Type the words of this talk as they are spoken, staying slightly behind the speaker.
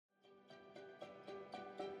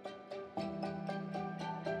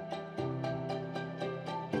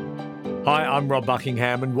Hi, I'm Rob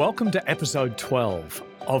Buckingham, and welcome to episode 12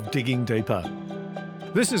 of Digging Deeper.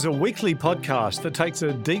 This is a weekly podcast that takes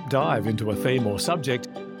a deep dive into a theme or subject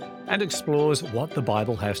and explores what the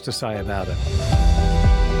Bible has to say about it.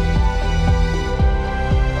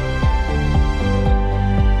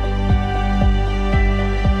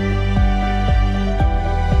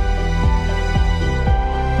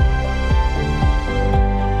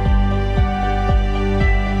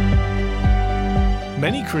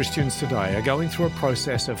 Many Christians today are going through a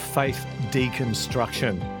process of faith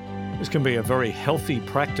deconstruction. This can be a very healthy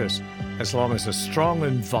practice as long as a strong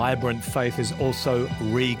and vibrant faith is also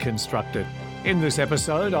reconstructed. In this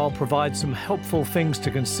episode, I'll provide some helpful things to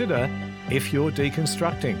consider if you're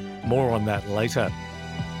deconstructing. More on that later.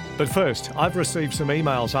 But first, I've received some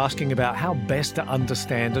emails asking about how best to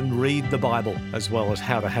understand and read the Bible, as well as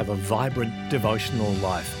how to have a vibrant devotional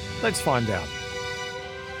life. Let's find out.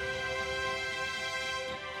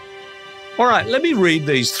 All right, let me read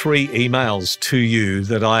these three emails to you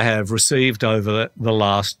that I have received over the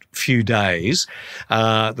last few days.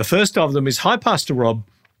 The first of them is, "Hi, Pastor Rob.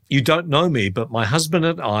 You don't know me, but my husband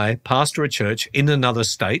and I pastor a church in another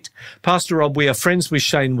state. Pastor Rob, we are friends with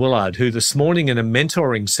Shane Willard, who this morning in a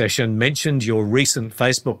mentoring session mentioned your recent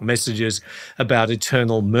Facebook messages about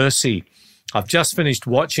eternal mercy. I've just finished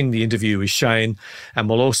watching the interview with Shane and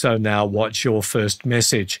will also now watch your first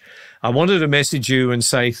message. I wanted to message you and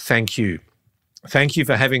say thank you. Thank you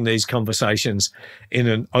for having these conversations in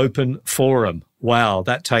an open forum. Wow,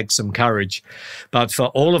 that takes some courage. But for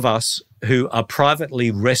all of us who are privately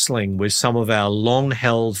wrestling with some of our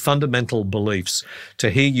long-held fundamental beliefs, to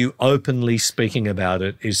hear you openly speaking about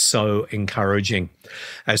it is so encouraging.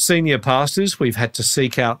 As senior pastors, we've had to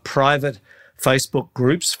seek out private Facebook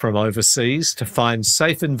groups from overseas to find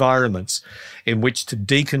safe environments in which to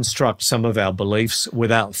deconstruct some of our beliefs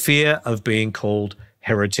without fear of being called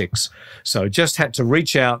heretics. So just had to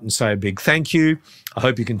reach out and say a big thank you. I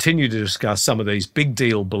hope you continue to discuss some of these big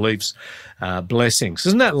deal beliefs. Blessings."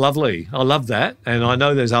 Isn't that lovely? I love that. And I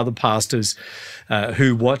know there's other pastors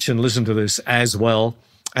who watch and listen to this as well.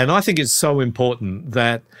 And I think it's so important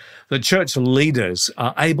that the church leaders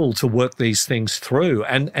are able to work these things through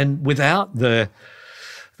and without the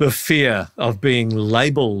fear of being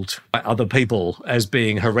labeled by other people as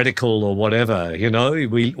being heretical or whatever. You know,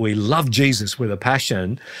 we love Jesus with a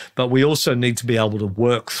passion, but we also need to be able to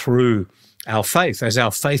work through our faith as our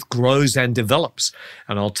faith grows and develops.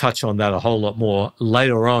 And I'll touch on that a whole lot more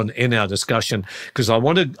later on in our discussion, because I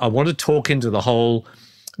want to talk into the whole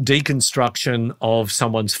deconstruction of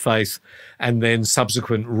someone's faith and then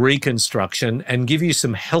subsequent reconstruction and give you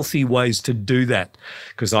some healthy ways to do that.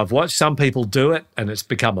 Because I've watched some people do it and it's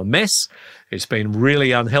become a mess. It's been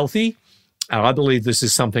really unhealthy. And I believe this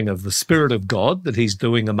is something of the Spirit of God that he's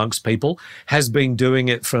doing amongst people, has been doing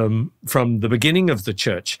it from the beginning of the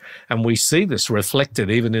church. And we see this reflected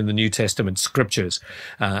even in the New Testament scriptures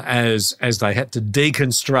as they had to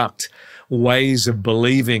deconstruct ways of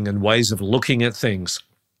believing and ways of looking at things.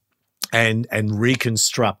 And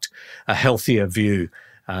reconstruct a healthier view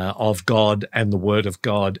of God and the Word of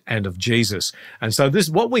God and of Jesus. And so this,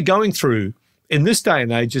 what we're going through in this day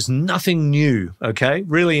and age, is nothing new, okay?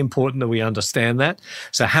 Really important that we understand that.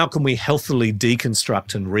 So how can we healthily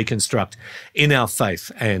deconstruct and reconstruct in our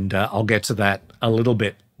faith? And I'll get to that a little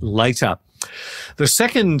bit later. The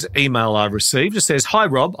second email I received, it says, "Hi,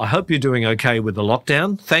 Rob. I hope you're doing okay with the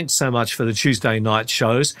lockdown. Thanks so much for the Tuesday night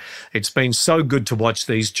shows. It's been so good to watch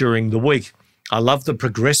these during the week. I love the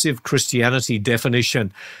progressive Christianity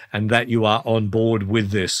definition and that you are on board with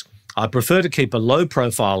this. I prefer to keep a low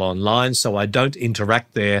profile online so I don't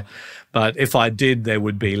interact there, but if I did, there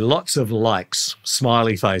would be lots of likes,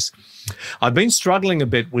 smiley face. I've been struggling a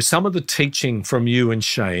bit with some of the teaching from you and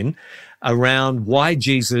Shane around why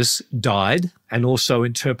Jesus died and also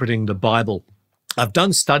interpreting the Bible. I've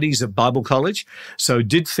done studies at Bible college, so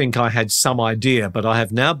did think I had some idea, but I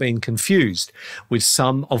have now been confused with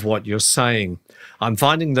some of what you're saying. I'm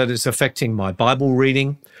finding that it's affecting my Bible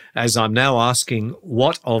reading, as I'm now asking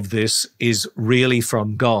what of this is really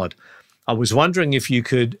from God. I was wondering if you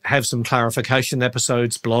could have some clarification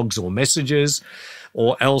episodes, blogs or messages,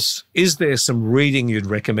 or else is there some reading you'd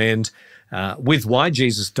recommend? With why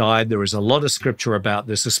Jesus died, there is a lot of scripture about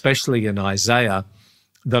this, especially in Isaiah,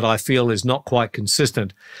 that I feel is not quite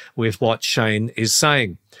consistent with what Shane is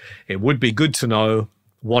saying. It would be good to know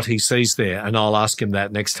what he sees there, and I'll ask him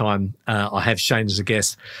that next time I have Shane as a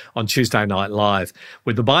guest on Tuesday Night Live.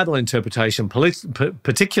 With the Bible interpretation,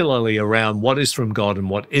 particularly around what is from God and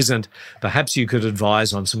what isn't, perhaps you could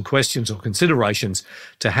advise on some questions or considerations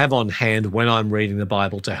to have on hand when I'm reading the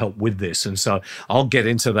Bible to help with this. And so I'll get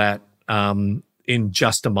into that in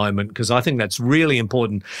just a moment, because I think that's really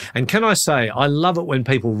important. And can I say, I love it when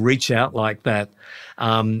people reach out like that.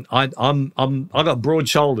 I've got broad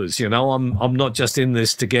shoulders, you know. I'm not just in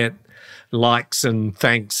this to get likes and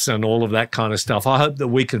thanks and all of that kind of stuff. I hope that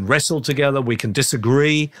we can wrestle together, we can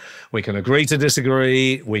disagree, we can agree to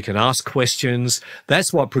disagree, we can ask questions.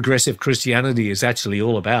 That's what progressive Christianity is actually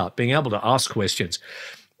all about, being able to ask questions.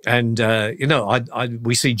 And,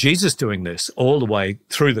 we see Jesus doing this all the way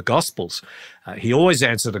through the Gospels. He always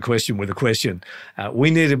answered a question with a question. We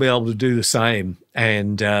need to be able to do the same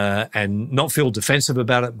and not feel defensive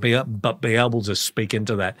about it, but be able to speak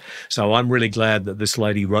into that. So I'm really glad that this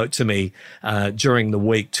lady wrote to me during the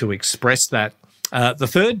week to express that. The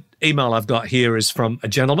third email I've got here is from a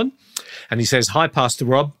gentleman, and he says, "Hi, Pastor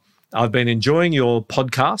Rob. I've been enjoying your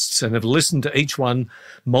podcasts and have listened to each one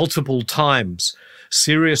multiple times,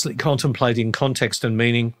 seriously contemplating context and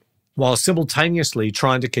meaning while simultaneously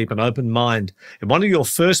trying to keep an open mind. In one of your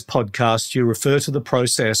first podcasts, you refer to the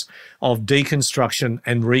process of deconstruction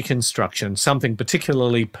and reconstruction, something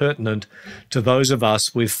particularly pertinent to those of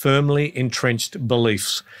us with firmly entrenched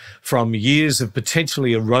beliefs from years of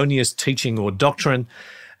potentially erroneous teaching or doctrine,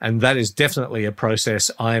 and that is definitely a process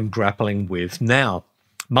I am grappling with now.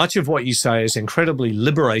 Much of what you say is incredibly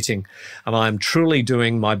liberating, and I am truly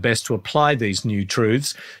doing my best to apply these new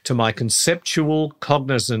truths to my conceptual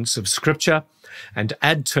cognizance of Scripture and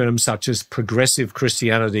add terms such as progressive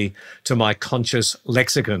Christianity to my conscious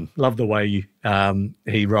lexicon." Love the way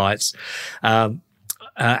he writes.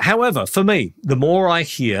 However, for me, the more I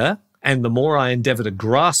hear and the more I endeavour to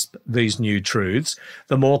grasp these new truths,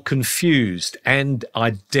 the more confused and,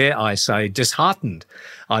 I dare say, disheartened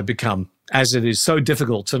I become, as it is so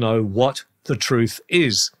difficult to know what the truth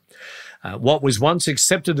is. What was once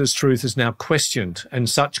accepted as truth is now questioned, and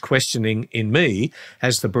such questioning in me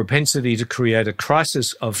has the propensity to create a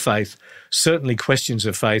crisis of faith, certainly questions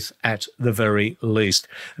of faith at the very least.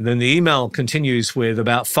 And then the email continues with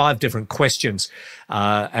about 5 different questions,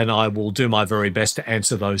 and I will do my very best to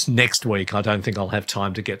answer those next week. I don't think I'll have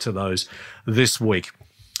time to get to those this week.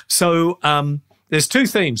 So there's 2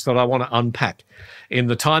 themes that I want to unpack in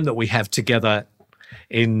the time that we have together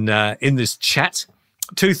in this chat.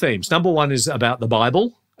 2 themes. Number 1 is about the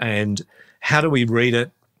Bible and how do we read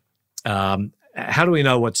it? How do we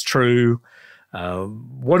know what's true?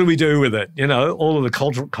 What do we do with it? You know, all of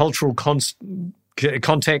the cultural context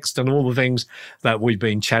and all the things that we've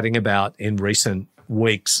been chatting about in recent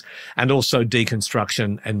weeks, and also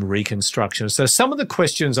deconstruction and reconstruction. So some of the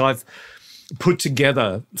questions I've put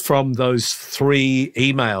together from those 3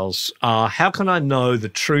 emails are: how can I know the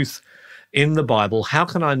truth in the Bible? How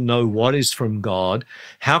can I know what is from God?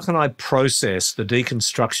 How can I process the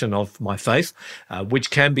deconstruction of my faith, which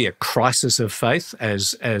can be a crisis of faith,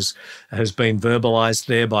 as has been verbalized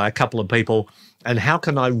there by a couple of people? And how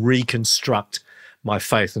can I reconstruct my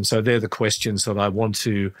faith? And so they're the questions that I want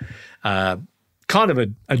to kind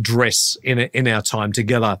of address in our time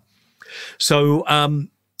together. So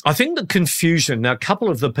I think the confusion, now a couple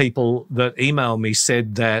of the people that emailed me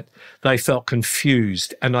said that they felt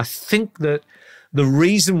confused. And I think that the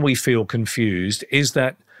reason we feel confused is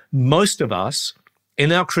that most of us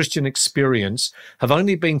in our Christian experience have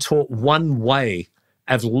only been taught one way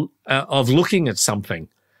of looking at something,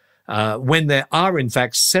 when there are in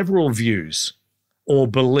fact several views or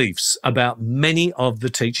beliefs about many of the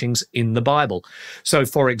teachings in the Bible. So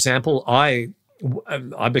for example, I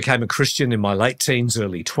became a Christian in my late teens,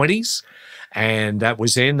 early 20s, and that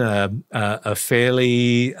was in a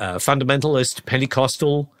fairly fundamentalist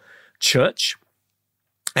Pentecostal church.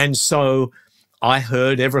 And so I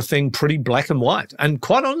heard everything pretty black and white, and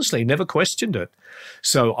quite honestly, never questioned it.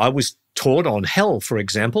 So I was taught on hell, for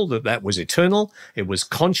example, that was eternal, it was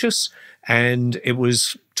conscious, and it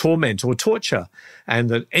was torment or torture, and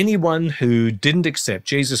that anyone who didn't accept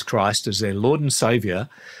Jesus Christ as their Lord and Savior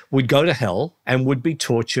would go to hell and would be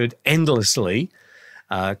tortured endlessly,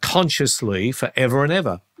 consciously, forever and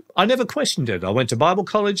ever. I never questioned it. I went to Bible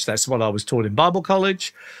college. That's what I was taught in Bible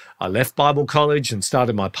college. I left Bible college and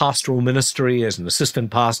started my pastoral ministry as an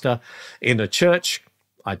assistant pastor in a church.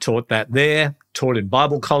 I taught that there, taught in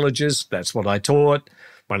Bible colleges. That's what I taught.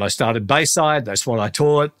 When I started Bayside, that's what I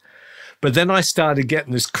taught. But then I started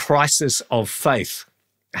getting this crisis of faith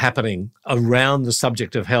happening around the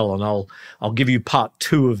subject of hell, and I'll give you part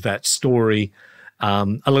 2 of that story a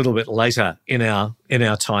little bit later in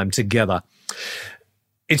our time together.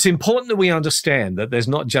 It's important that we understand that there's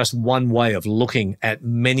not just one way of looking at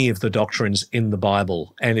many of the doctrines in the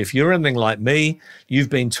Bible. And if you're anything like me,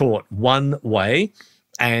 you've been taught one way,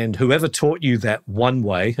 And whoever taught you that one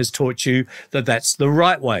way has taught you that that's the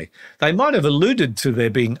right way. They might have alluded to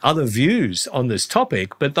there being other views on this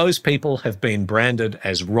topic, but those people have been branded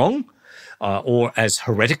as wrong or as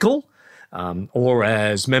heretical or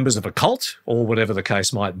as members of a cult or whatever the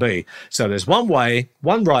case might be. So there's one way,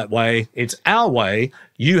 one right way. It's our way.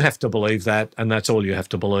 You have to believe that, and that's all you have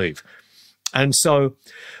to believe. And so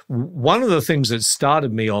one of the things that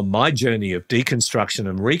started me on my journey of deconstruction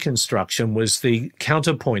and reconstruction was the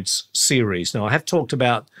Counterpoints series. Now, I have talked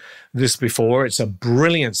about this before. It's a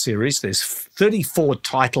brilliant series. There's 34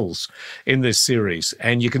 titles in this series,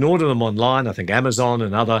 and you can order them online. I think Amazon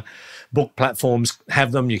and other book platforms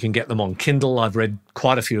have them. You can get them on Kindle. I've read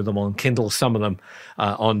quite a few of them on Kindle, some of them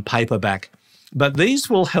on paperback. But these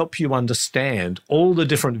will help you understand all the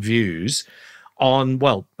different views on,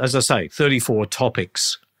 well, as I say, 34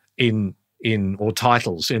 topics or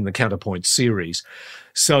titles in the Counterpoint series.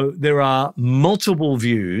 So there are multiple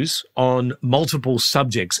views on multiple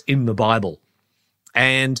subjects in the Bible.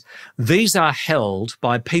 And these are held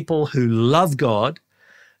by people who love God,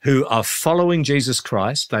 who are following Jesus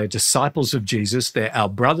Christ. They're disciples of Jesus. They're our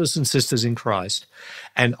brothers and sisters in Christ.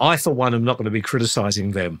 And I, for one, am not going to be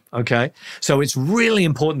criticizing them, okay? So it's really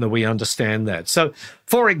important that we understand that. So,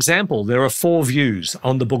 for example, there are 4 views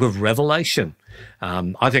on the book of Revelation.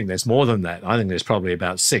 I think there's more than that. I think there's probably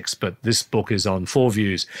about 6, but this book is on 4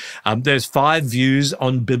 views. There's 5 views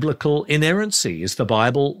on biblical inerrancy. Is the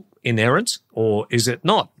Bible inerrant or is it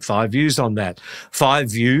not? 5 views on that.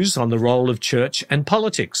 5 views on the role of church and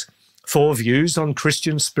politics. 4 views on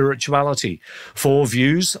Christian spirituality. 4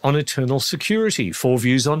 views on eternal security. 4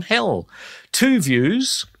 views on hell. 2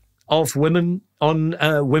 views of women on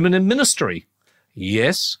women in ministry.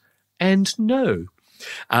 Yes and no.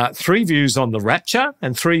 3 views on the rapture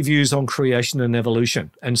and 3 views on creation and evolution,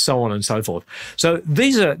 and so on and so forth. So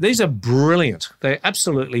these are brilliant. They're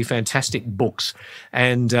absolutely fantastic books.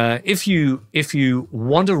 And if you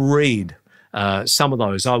want to read some of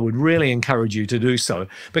those, I would really encourage you to do so,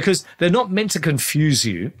 because they're not meant to confuse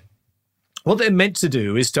you. What they're meant to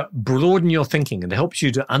do is to broaden your thinking and to help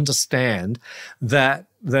you to understand that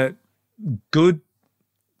good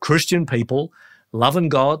Christian people, loving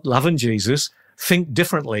God, loving Jesus, think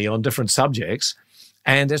differently on different subjects,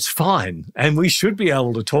 and it's fine. And we should be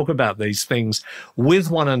able to talk about these things with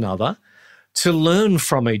one another to learn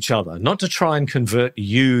from each other, not to try and convert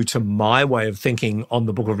you to my way of thinking on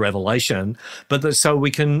the book of Revelation, but that so we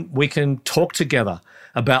can talk together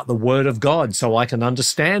about the Word of God, so I can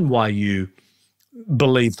understand why you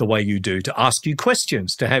believe the way you do, to ask you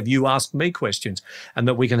questions, to have you ask me questions, and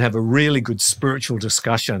that we can have a really good spiritual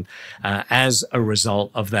discussion as a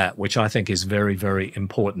result of that, which I think is very, very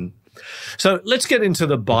important. So let's get into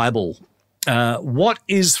the Bible. What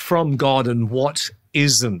is from God and what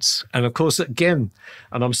isn't? And of course, again,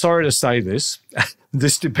 and I'm sorry to say this,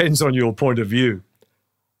 this depends on your point of view.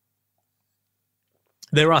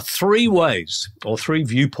 There are 3 ways or 3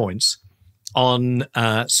 viewpoints on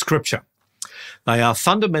Scripture. They are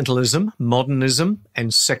fundamentalism, modernism,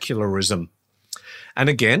 and secularism. And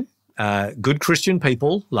again, good Christian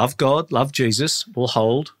people, love God, love Jesus, will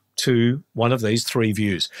hold to one of these 3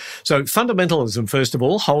 views. So fundamentalism, first of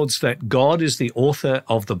all, holds that God is the author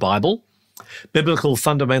of the Bible. Biblical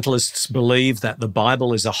fundamentalists believe that the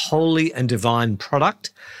Bible is a holy and divine product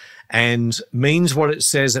and means what it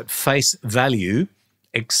says at face value,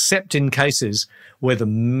 except in cases where the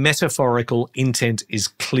metaphorical intent is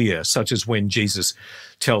clear, such as when Jesus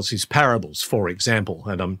tells his parables, for example.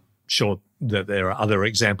 And I'm sure that there are other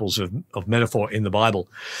examples of metaphor in the Bible.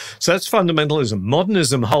 So that's fundamentalism.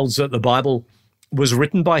 Modernism holds that the Bible was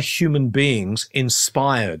written by human beings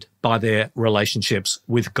inspired by their relationships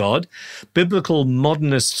with God. Biblical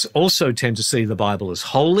modernists also tend to see the Bible as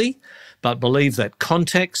holy, but believe that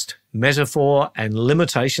context, metaphor, and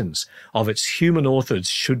limitations of its human authors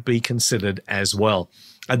should be considered as well.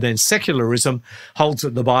 And then secularism holds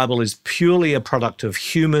that the Bible is purely a product of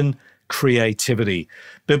human creativity.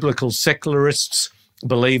 Biblical secularists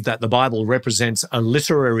believe that the Bible represents a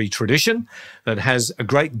literary tradition that has a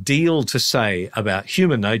great deal to say about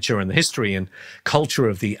human nature and the history and culture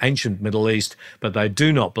of the ancient Middle East, but they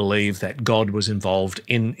do not believe that God was involved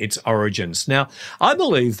in its origins. Now, I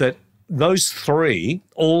believe that those 3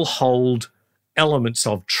 all hold elements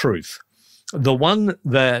of truth. The one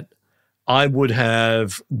that I would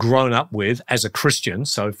have grown up with as a Christian,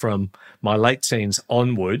 so from my late teens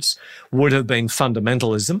onwards, would have been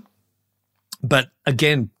fundamentalism. But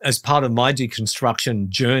again, as part of my deconstruction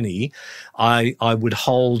journey, I would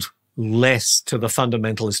hold less to the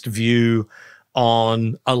fundamentalist view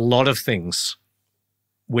on a lot of things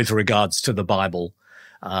with regards to the Bible.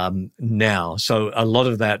 now. So a lot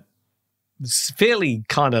of that fairly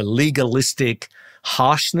kind of legalistic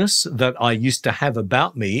harshness that I used to have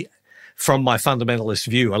about me from my fundamentalist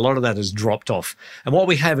view, a lot of that has dropped off. And what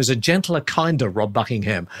we have is a gentler, kinder Rob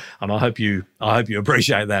Buckingham. And I hope you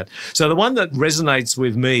appreciate that. So the one that resonates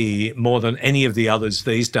with me more than any of the others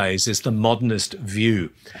these days is the modernist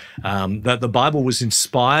view, that the Bible was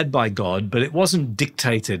inspired by God, but it wasn't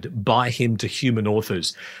dictated by him to human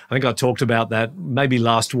authors. I think I talked about that maybe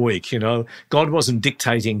last week. God wasn't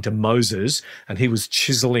dictating to Moses and he was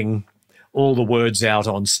chiseling all the words out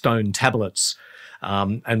on stone tablets.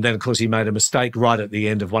 And then, of course, he made a mistake right at the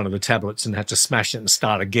end of one of the tablets and had to smash it and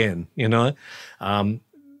start again,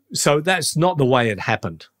 So that's not the way it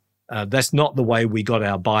happened. That's not the way we got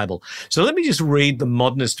our Bible. So let me just read the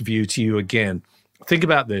modernist view to you again. Think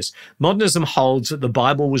about this. Modernism holds that the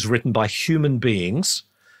Bible was written by human beings.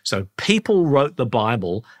 So people wrote the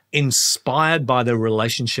Bible inspired by their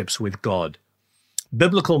relationships with God.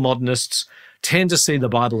 Biblical modernists tend to see the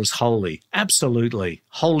Bible as holy. Absolutely.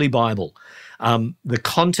 Holy Bible. The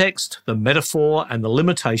context, the metaphor, and the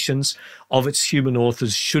limitations of its human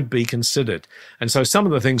authors should be considered. And so some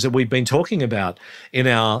of the things that we've been talking about in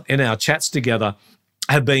our chats together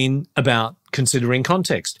have been about considering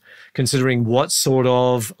context, considering what sort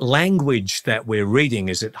of language that we're reading.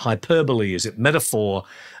 Is it hyperbole? Is it metaphor?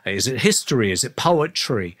 Is it history? Is it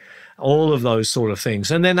poetry? All of those sort of things.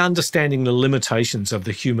 And then understanding the limitations of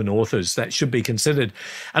the human authors that should be considered.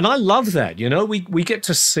 And I love that. We get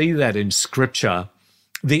to see that in Scripture,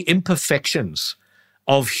 the imperfections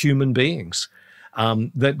of human beings,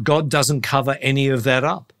 that God doesn't cover any of that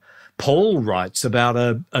up. Paul writes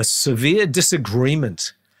about a severe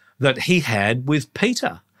disagreement that he had with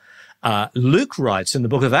Peter. Luke writes in the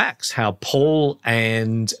book of Acts how Paul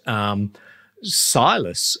and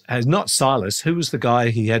Silas, who was the guy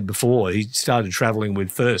he had before he started traveling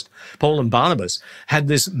with first, Paul and Barnabas, had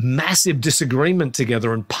this massive disagreement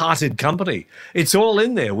together and parted company. It's all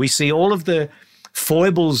in there. We see all of the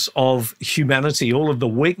foibles of humanity, all of the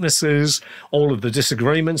weaknesses, all of the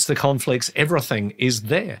disagreements, the conflicts, everything is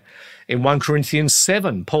there. In 1 Corinthians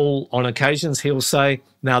 7, Paul, on occasions, he'll say,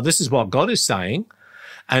 now this is what God is saying.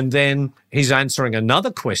 And then he's answering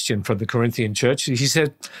another question from the Corinthian church. He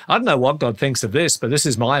said, I don't know what God thinks of this, but this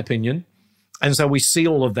is my opinion. And so we see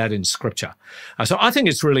all of that in Scripture. So I think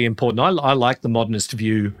it's really important. I like the modernist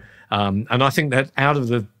view. And I think that out of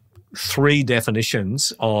the three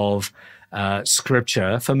definitions of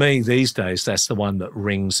Scripture, for me these days, that's the one that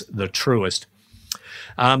rings the truest.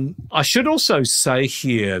 I should also say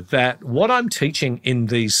here that what I'm teaching in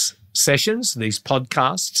these sessions, these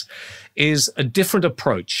podcasts, is a different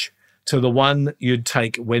approach to the one you'd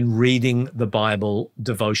take when reading the Bible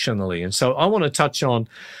devotionally. And so I want to touch on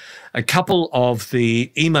a couple of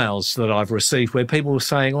the emails that I've received where people were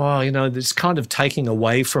saying, it's kind of taking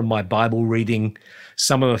away from my Bible reading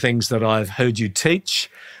some of the things that I've heard you teach.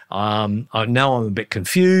 Now I'm a bit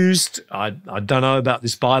confused. I don't know about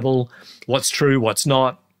this Bible, what's true, what's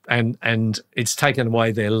not. And it's taken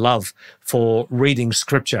away their love for reading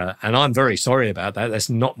Scripture. And I'm very sorry about that. That's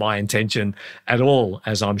not my intention at all,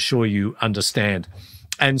 as I'm sure you understand.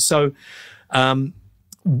 And so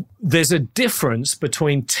there's a difference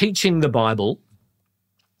between teaching the Bible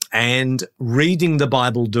and reading the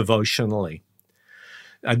Bible devotionally.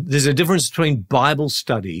 There's a difference between Bible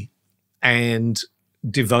study and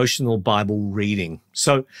devotional Bible reading.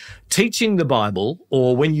 So teaching the Bible,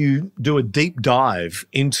 or when you do a deep dive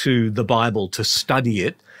into the Bible to study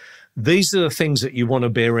it, these are the things that you want to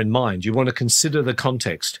bear in mind. You want to consider the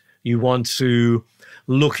context. You want to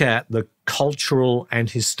look at the cultural and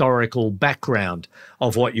historical background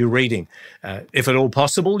of what you're reading. If at all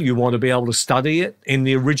possible, you want to be able to study it in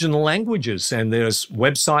the original languages. And there's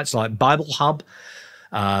websites like Bible Hub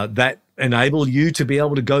that enable you to be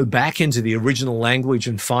able to go back into the original language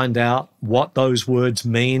and find out what those words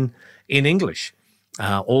mean in English,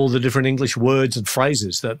 all the different English words and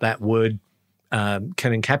phrases that word can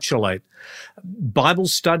encapsulate. Bible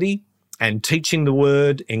study and teaching the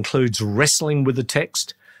word includes wrestling with the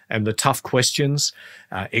text and the tough questions,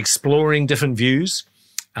 exploring different views.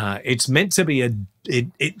 It's meant to be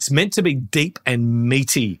deep and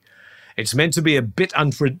meaty. It's meant to be a bit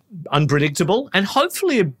unpredictable and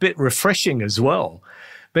hopefully a bit refreshing as well.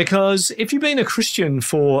 Because if you've been a Christian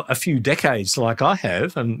for a few decades like I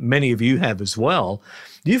have, and many of you have as well,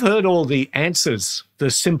 you've heard all the answers, the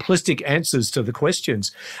simplistic answers to the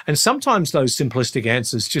questions. And sometimes those simplistic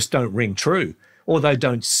answers just don't ring true or they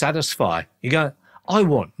don't satisfy. You go, I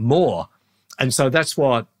want more. And so that's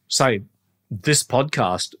what, say, this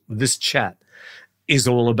podcast, this chat is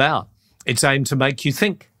all about. It's aimed to make you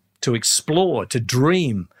think. to explore, to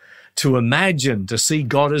dream, to imagine, to see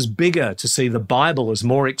God as bigger, to see the Bible as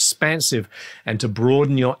more expansive, and to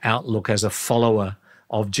broaden your outlook as a follower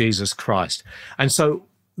of Jesus Christ. And so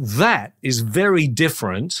that is very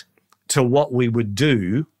different to what we would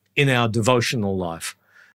do in our devotional life.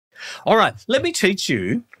 All right, let me teach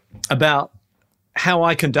you about how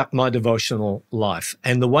I conduct my devotional life.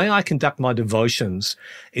 And the way I conduct my devotions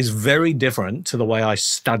is very different to the way I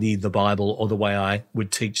study the Bible or the way I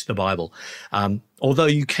would teach the Bible. Although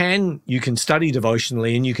you can study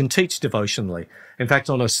devotionally and you can teach devotionally. In fact,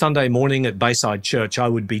 on a Sunday morning at Bayside Church, I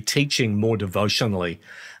would be teaching more devotionally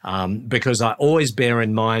because I always bear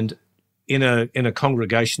in mind in a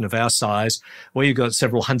congregation of our size where you've got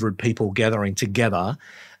several hundred people gathering together,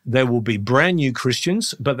 there will be brand new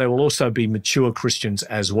Christians, but there will also be mature Christians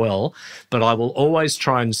as well. But I will always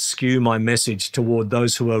try and skew my message toward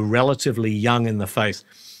those who are relatively young in the faith.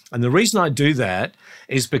 And the reason I do that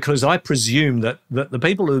is because I presume that the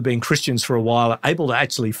people who have been Christians for a while are able to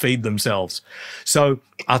actually feed themselves. So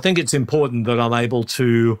I think it's important that I'm able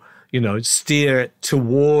to, steer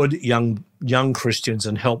toward young Christians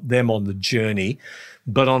and help them on the journey.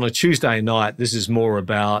 But on a Tuesday night, this is more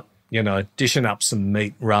about dishing up some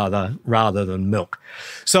meat rather than milk.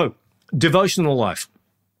 So, devotional life.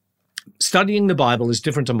 Studying the Bible is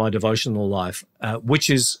different to my devotional life, which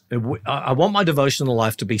is, I want my devotional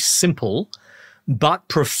life to be simple but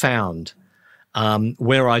profound,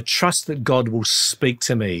 where I trust that God will speak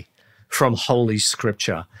to me from Holy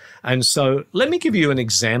Scripture. And so let me give you an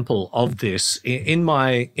example of this in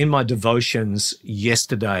my devotions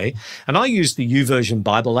yesterday. And I used the YouVersion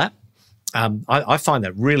Bible app. I find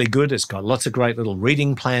that really good. It's got lots of great little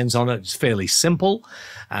reading plans on it. It's fairly simple.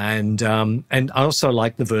 And I also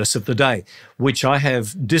like the verse of the day, which I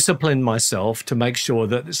have disciplined myself to make sure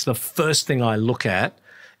that it's the first thing I look at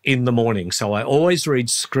in the morning. So I always read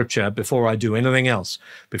Scripture before I do anything else.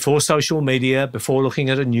 Before social media, before looking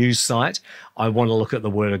at a news site, I want to look at the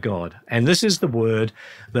Word of God. And this is the word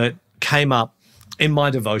that came up in my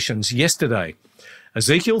devotions yesterday.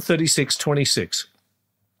 Ezekiel 36:26.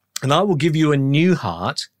 And I will give you a new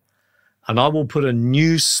heart, and I will put a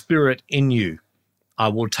new spirit in you. I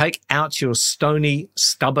will take out your stony,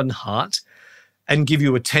 stubborn heart and give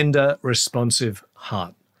you a tender, responsive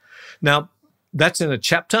heart. Now, that's in a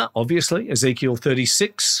chapter, obviously, Ezekiel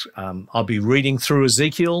 36. I'll be reading through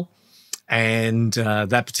Ezekiel, and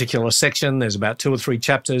that particular section, there's about 2 or 3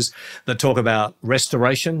 chapters that talk about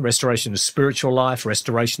restoration of spiritual life,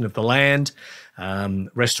 restoration of the land,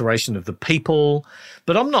 restoration of the people.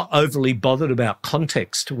 But I'm not overly bothered about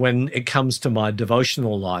context when it comes to my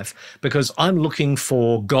devotional life, because I'm looking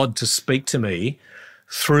for God to speak to me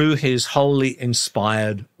through his holy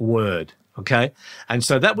inspired word. Okay. And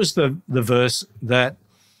so that was the verse that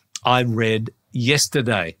I read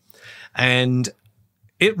yesterday. And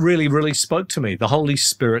it really, really spoke to me. The Holy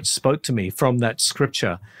Spirit spoke to me from that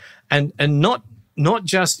scripture. And not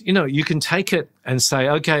just, you can take it and say,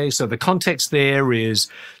 okay, so the context there is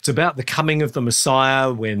it's about the coming of the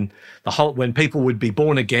Messiah when people would be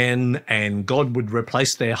born again and God would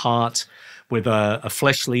replace their heart with a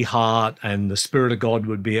fleshly heart and the Spirit of God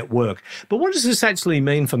would be at work. But what does this actually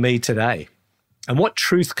mean for me today? And what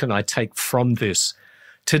truth can I take from this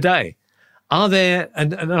today? Are there,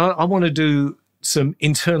 and I want to do some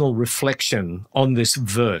internal reflection on this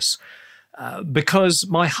verse because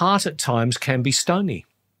my heart at times can be stony.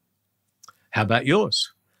 How about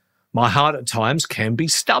yours? My heart at times can be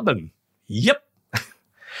stubborn. Yep.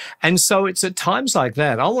 And so it's at times like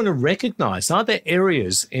that, I want to recognize, are there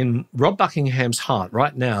areas in Rob Buckingham's heart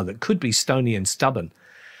right now that could be stony and stubborn?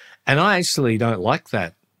 And I actually don't like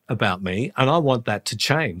that about me, and I want that to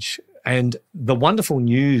change. And the wonderful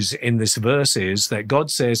news in this verse is that God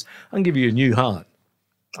says, I'm going to give you a new heart.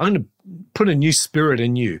 I'm going to put a new spirit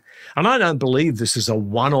in you. And I don't believe this is a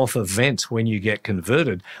one-off event when you get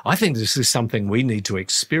converted. I think this is something we need to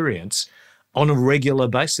experience on a regular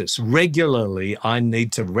basis. Regularly, I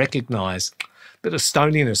need to recognize a bit of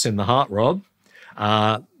stoniness in the heart, Rob,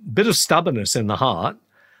 a bit of stubbornness in the heart,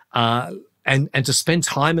 and to spend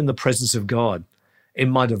time in the presence of God in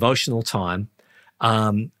my devotional time,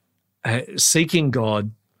 seeking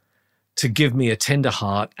God to give me a tender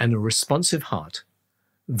heart and a responsive heart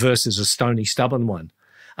versus a stony, stubborn one.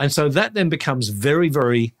 And so that then becomes very,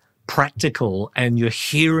 very practical, and you're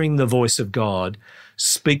hearing the voice of God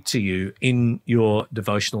speak to you in your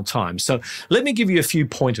devotional time. So let me give you a few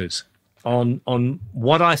pointers on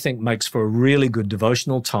what I think makes for a really good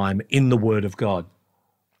devotional time in the Word of God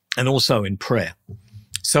and also in prayer.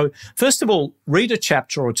 So first of all, read a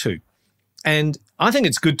chapter or two. And I think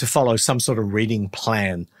it's good to follow some sort of reading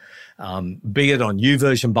plan, be it on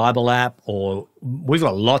YouVersion Bible app, or we've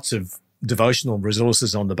got lots of devotional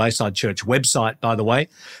resources on the Bayside Church website, by the way.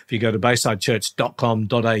 If you go to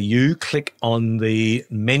baysidechurch.com.au, click on the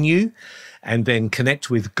menu and then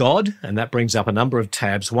connect with God, and that brings up a number of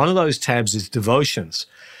tabs. One of those tabs is devotions.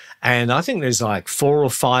 And I think there's like 4 or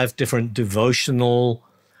 5 different devotional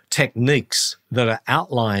techniques that are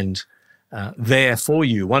outlined there for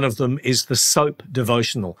you. One of them is the SOAP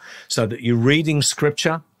devotional, so that you're reading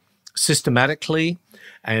scripture systematically.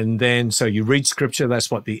 And then, so you read scripture,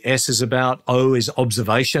 that's what the S is about. O is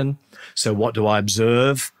observation. So what do I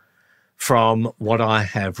observe from what I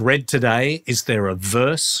have read today? Is there a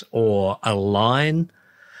verse or a line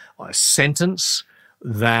or a sentence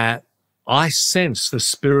that I sense the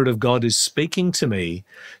Spirit of God is speaking to me?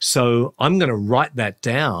 So I'm going to write that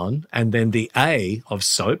down. And then the A of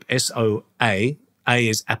SOAP, S-O-A, A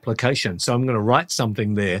is application. So I'm going to write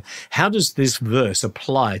something there. How does this verse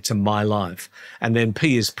apply to my life? And then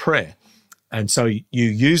P is prayer. And so you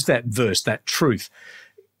use that verse, that truth,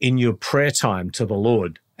 in your prayer time to the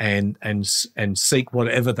Lord, and seek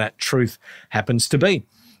whatever that truth happens to be.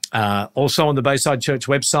 Also on the Bayside Church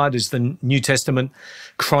website is the New Testament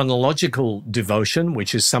chronological devotion,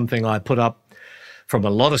 which is something I put up from a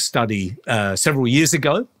lot of study several years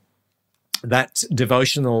ago. That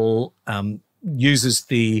devotional uses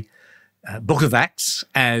the book of Acts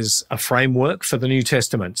as a framework for the New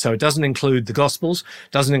Testament. So it doesn't include the Gospels,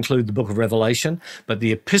 doesn't include the book of Revelation, but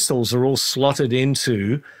the epistles are all slotted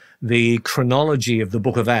into the chronology of the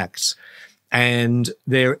book of Acts. And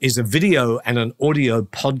there is a video and an audio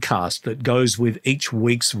podcast that goes with each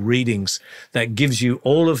week's readings that gives you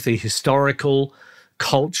all of the historical,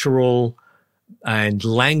 cultural, and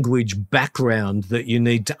language background that you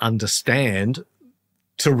need to understand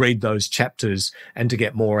to read those chapters and to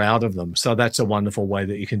get more out of them. So that's a wonderful way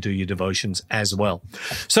that you can do your devotions as well.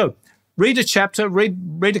 So read a chapter,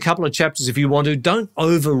 read a couple of chapters if you want to. Don't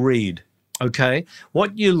overread, okay?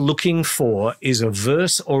 What you're looking for is a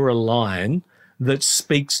verse or a line that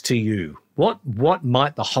speaks to you. What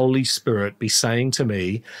might the Holy Spirit be saying to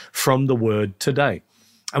me from the Word today?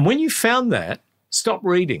 And when you found that, stop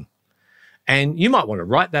reading. And you might want to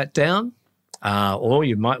write that down, or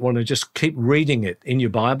you might want to just keep reading it in your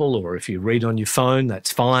Bible, or if you read on your phone,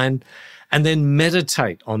 that's fine. And then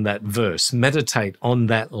meditate on that verse, meditate on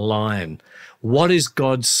that line. What is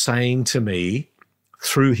God saying to me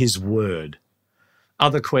through His Word?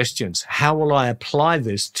 Other questions: how will I apply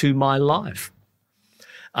this to my life?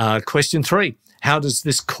 Question 3, how does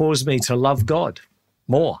this cause me to love God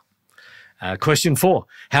more? Question 4,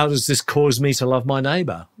 how does this cause me to love my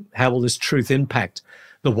neighbor? How will this truth impact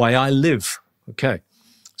the way I live? Okay,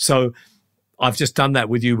 so I've just done that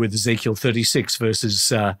with you with Ezekiel 36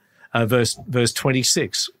 verse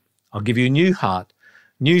 26. I'll give you a new heart,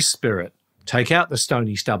 new spirit, take out the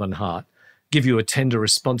stony, stubborn heart, give you a tender,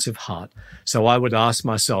 responsive heart. So I would ask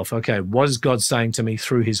myself, okay, what is God saying to me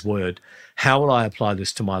through His Word? How will I apply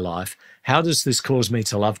this to my life? How does this cause me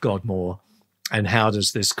to love God more? And how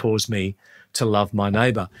does this cause me to love my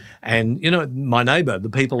neighbor? And, you know, my neighbor, the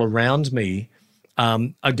people around me,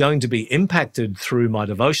 are going to be impacted through my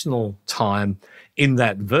devotional time in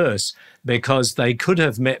that verse, because they could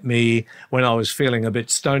have met me when I was feeling a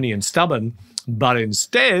bit stony and stubborn, but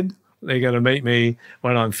instead they're going to meet me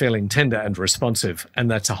when I'm feeling tender and responsive,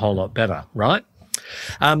 and that's a whole lot better, right?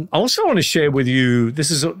 I also want to share with you,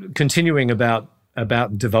 this is continuing about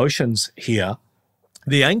devotions here,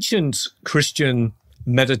 the ancient Christian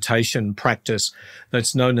meditation practice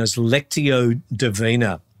that's known as Lectio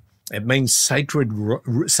Divina. It means sacred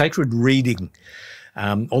reading.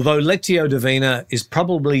 Although Lectio Divina is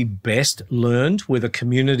probably best learned with a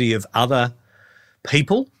community of other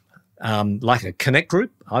people, like a connect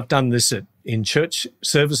group. I've done this in church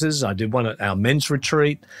services. I did one at our men's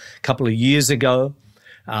retreat a couple of years ago.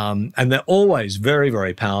 And they're always very,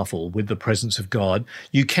 very powerful with the presence of God.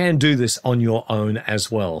 You can do this on your own as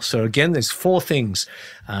well. So again, there's 4 things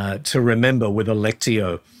to remember with a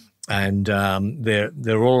Lectio. And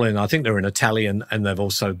they're all in, I think they're in Italian, and they've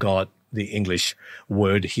also got the English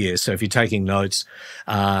word here. So if you're taking notes,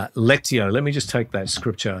 Lectio, let me just take that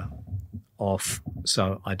scripture off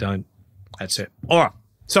so I don't, that's it. All right,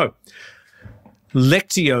 so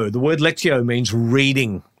Lectio, the word Lectio means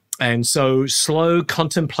reading. And so slow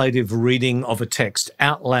contemplative reading of a text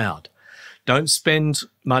out loud. Don't spend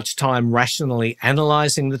much time rationally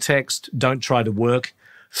analyzing the text. Don't try to work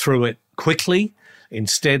through it quickly.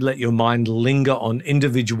 Instead, let your mind linger on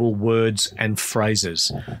individual words and phrases.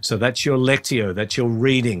 So that's your Lectio, that's your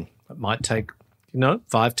reading. It might take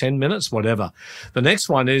 5, 10 minutes, whatever. The next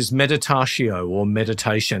one is meditatio or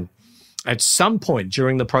meditation. At some point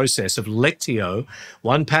during the process of lectio,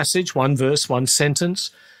 one passage, one verse, one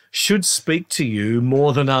sentence should speak to you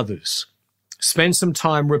more than others. Spend some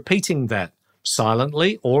time repeating that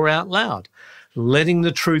silently or out loud, letting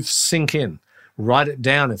the truth sink in. Write it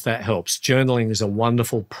down if that helps. Journaling is a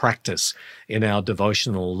wonderful practice in our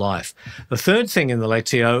devotional life. The third thing in the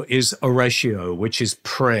lectio is oratio, which is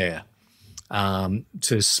prayer.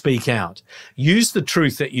 To speak out. Use the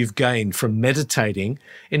truth that you've gained from meditating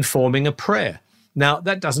in forming a prayer. Now,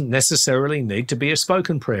 that doesn't necessarily need to be a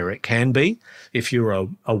spoken prayer. It can be. If you're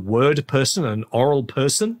a word person, an oral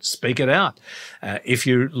person, speak it out. If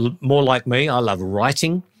you're more like me, I love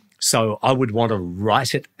writing. So I would want to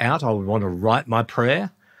write it out. I would want to write my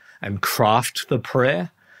prayer and craft the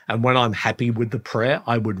prayer. And when I'm happy with the prayer,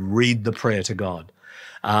 I would read the prayer to God.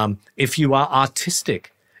 If you are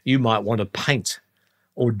artistic, you might want to paint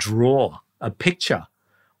or draw a picture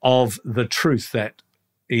of the truth that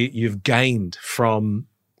you've gained from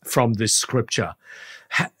this scripture.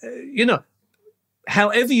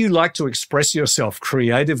 However you like to express yourself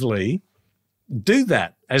creatively, do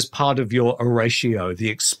that as part of your oratio, the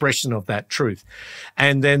expression of that truth.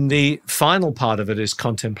 And then the final part of it is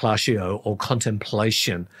contemplatio or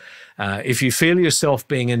contemplation. If you feel yourself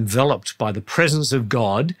being enveloped by the presence of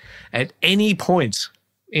God at any point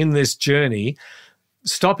in this journey,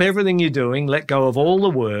 stop everything you're doing, let go of all the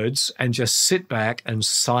words, and just sit back and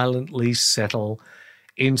silently settle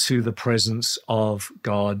into the presence of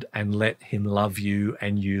God and let him love you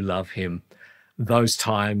and you love him. Those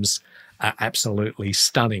times are absolutely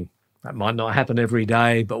stunning. That might not happen every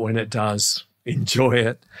day, but when it does, enjoy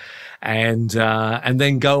it. And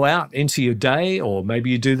then go out into your day, or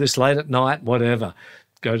maybe you do this late at night, whatever.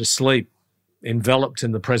 Go to sleep, enveloped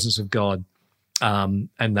in the presence of God. And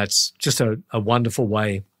that's just a wonderful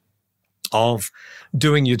way of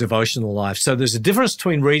doing your devotional life. So there's a difference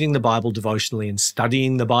between reading the Bible devotionally and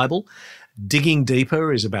studying the Bible. Digging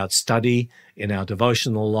deeper is about study in our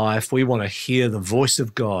devotional life. We want to hear the voice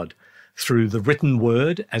of God through the written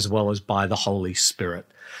word as well as by the Holy Spirit.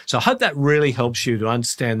 So I hope that really helps you to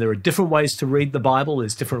understand there are different ways to read the Bible.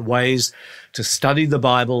 There's different ways to study the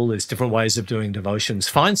Bible. There's different ways of doing devotions.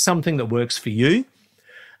 Find something that works for you.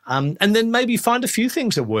 And then maybe find a few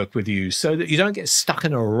things that work with you so that you don't get stuck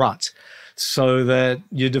in a rut, so that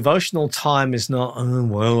your devotional time is not,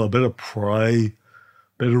 I better pray,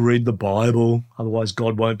 better read the Bible, otherwise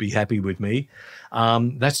God won't be happy with me.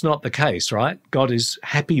 That's not the case, right? God is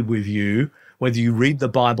happy with you whether you read the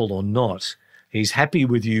Bible or not. He's happy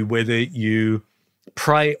with you whether you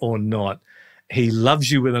pray or not. He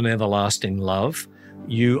loves you with an everlasting love.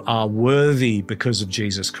 You are worthy because of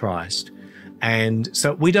Jesus Christ. And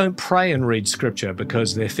so we don't pray and read scripture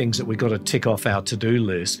because they're things that we've got to tick off our to-do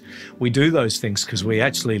list. We do those things because we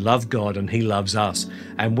actually love God and he loves us.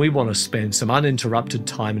 And we want to spend some uninterrupted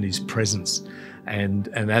time in his presence. And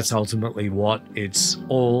that's ultimately what it's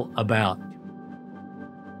all about.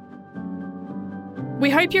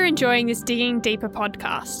 We hope you're enjoying this Digging Deeper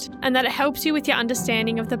podcast and that it helps you with your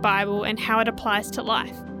understanding of the Bible and how it applies to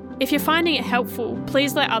life. If you're finding it helpful,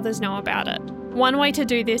 please let others know about it. One way to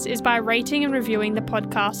do this is by rating and reviewing the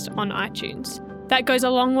podcast on iTunes. That goes a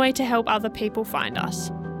long way to help other people find us.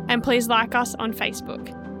 And please like us on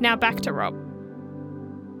Facebook. Now back to Rob.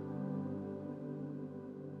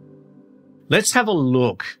 Let's have a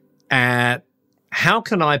look at how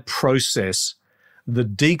can I process the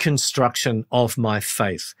deconstruction of my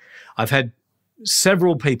faith. I've had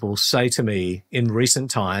several people say to me in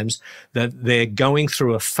recent times that they're going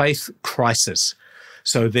through a faith crisis.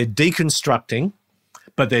 So they're deconstructing,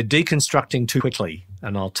 but they're deconstructing too quickly.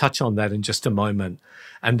 And I'll touch on that in just a moment.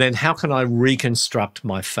 And then how can I reconstruct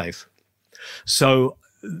my faith? So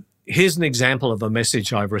here's an example of a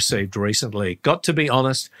message I've received recently. Got to be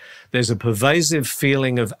honest, there's a pervasive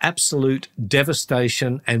feeling of absolute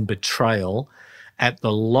devastation and betrayal at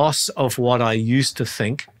the loss of what I used to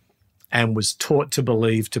think and was taught to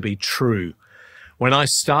believe to be true. When I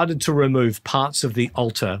started to remove parts of the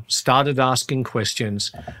altar, started asking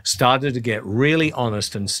questions, started to get really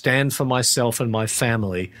honest and stand for myself and my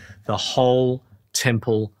family, the whole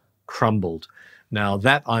temple crumbled. Now,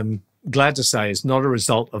 that I'm glad to say is not a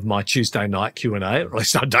result of my Tuesday night Q&A, or at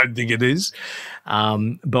least I don't think it is.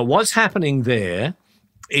 But what's happening there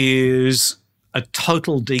is a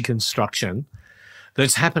total deconstruction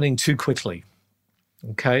that's happening too quickly.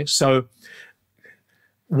 Okay, so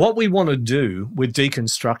what we want to do with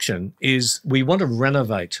deconstruction is we want to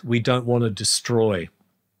renovate. We don't want to destroy.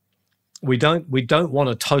 We don't want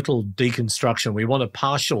a total deconstruction. We want a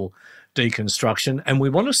partial deconstruction, and we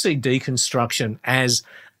want to see deconstruction as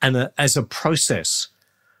a process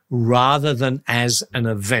rather than as an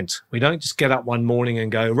event. We don't just get up one morning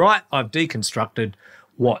and go, right, I've deconstructed,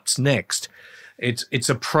 what's next? It's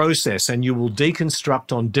a process, and you will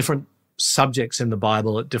deconstruct on different subjects in the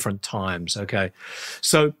Bible at different times, okay?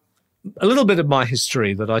 So a little bit of my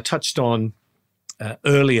history that I touched on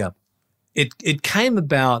earlier, it came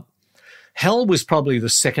about, hell was probably the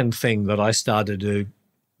second thing that I started to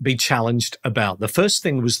be challenged about. The first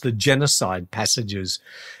thing was the genocide passages,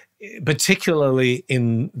 particularly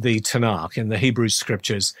in the Tanakh, in the Hebrew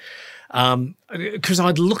scriptures, because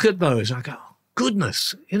I'd look at those, I go,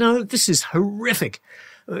 goodness, this is horrific,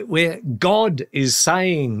 where God is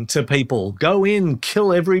saying to people, go in,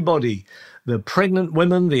 kill everybody, the pregnant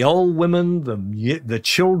women, the old women, the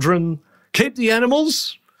children, keep the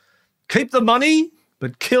animals, keep the money,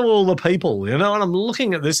 but kill all the people, and I'm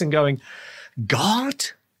looking at this and going, God,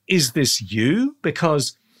 is this you?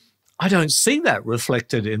 Because I don't see that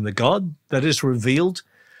reflected in the God that is revealed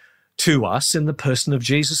to us in the person of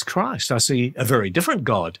Jesus Christ. I see a very different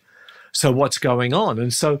God. So what's going on?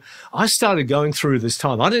 And so I started going through this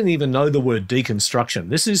time. I didn't even know the word deconstruction.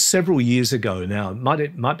 This is several years ago now.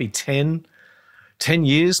 It might be 10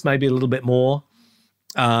 years, maybe a little bit more.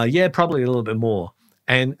 Probably a little bit more.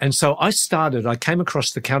 And so I came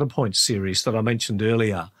across the Counterpoint series that I mentioned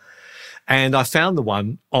earlier, and I found the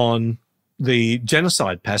one on the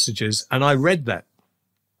genocide passages, and I read that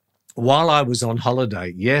while I was on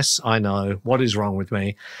holiday. Yes, I know, what is wrong with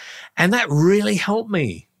me? And that really helped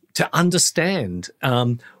me to understand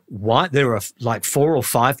why there are like 4 or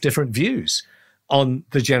 5 different views on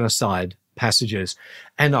the genocide passages.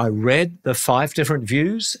 And I read the 5 different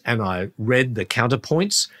views, and I read the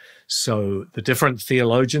counterpoints. So the different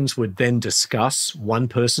theologians would then discuss one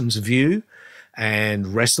person's view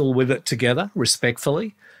and wrestle with it together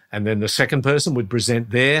respectfully. And then the second person would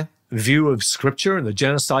present their view of Scripture and the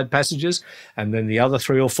genocide passages, and then the other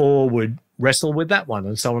 3 or 4 would wrestle with that one,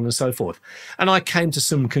 and so on and so forth. And I came to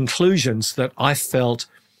some conclusions that I felt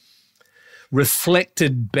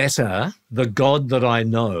reflected better the God that I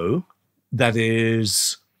know, that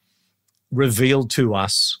is revealed to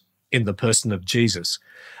us in the person of Jesus.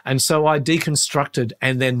 And so I deconstructed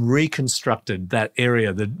and then reconstructed that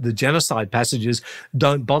area. The genocide passages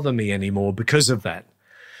don't bother me anymore because of that.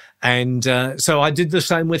 And so I did the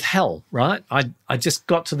same with hell, right? I just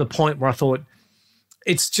got to the point where I thought,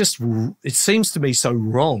 it seems to me so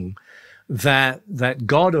wrong that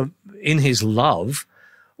God in his love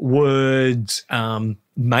would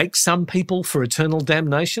make some people for eternal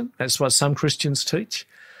damnation. That's what some Christians teach.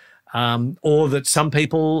 Or that some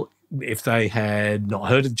people, if they had not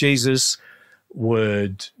heard of Jesus,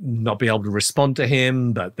 would not be able to respond to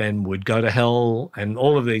him, but then would go to hell, and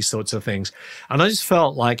all of these sorts of things. And I just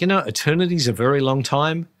felt like, eternity's a very long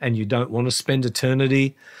time, and you don't want to spend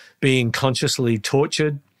eternity being consciously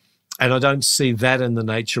tortured. And I don't see that in the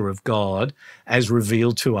nature of God as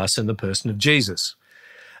revealed to us in the person of Jesus.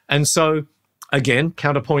 And so, again,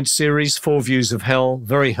 Counterpoint series, 4 views of hell,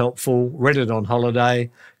 very helpful. Read it on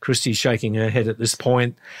holiday. Christy's shaking her head at this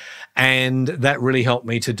point. And that really helped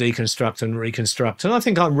me to deconstruct and reconstruct. And I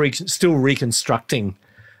think I'm still reconstructing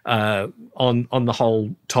on the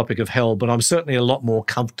whole topic of hell, but I'm certainly a lot more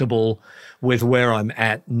comfortable with where I'm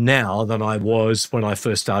at now than I was when I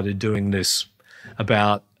first started doing this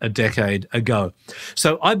about a decade ago.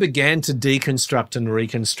 So I began to deconstruct and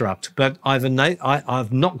reconstruct, but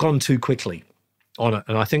I've not gone too quickly on it,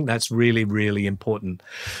 and I think that's really, really important.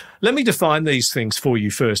 Let me define these things for you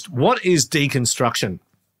first. What is deconstruction?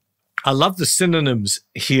 I love the synonyms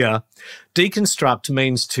here. Deconstruct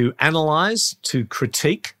means to analyze, to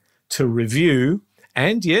critique, to review,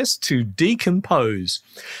 and yes, to decompose.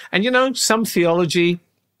 And some theology,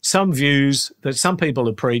 some views that some people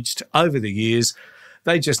have preached over the years,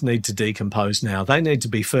 they just need to decompose now. They need to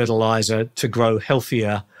be fertilizer to grow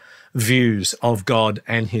healthier views of God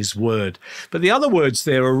and his word. But the other words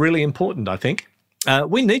there are really important, I think.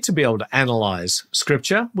 We need to be able to analyze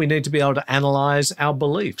Scripture. We need to be able to analyze our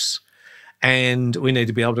beliefs. And we need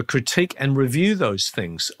to be able to critique and review those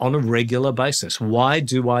things on a regular basis. Why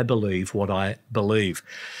do I believe what I believe?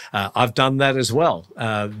 I've done that as well.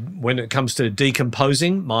 When it comes to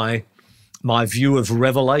decomposing, my view of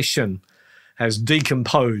Revelation has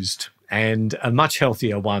decomposed, and a much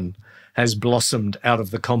healthier one has blossomed out of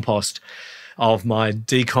the compost of my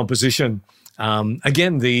decomposition.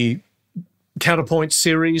 Again, the Counterpoint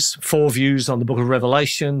series, 4 views on the book of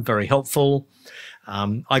Revelation, very helpful.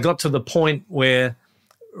 I got to the point where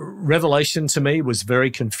Revelation to me was very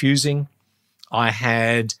confusing. I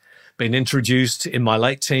had been introduced in my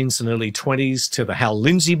late teens and early 20s to the Hal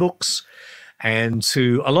Lindsey books and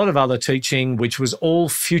to a lot of other teaching, which was all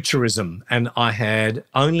futurism. And I had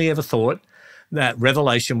only ever thought that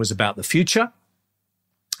Revelation was about the future,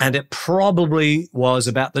 and it probably was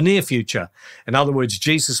about the near future. In other words,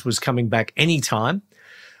 Jesus was coming back anytime.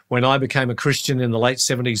 When I became a Christian in the late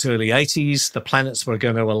 70s, early 80s, the planets were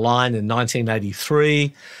going to align in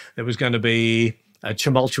 1983. There was going to be a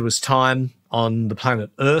tumultuous time on the planet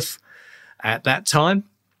Earth at that time.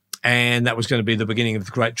 And that was going to be the beginning of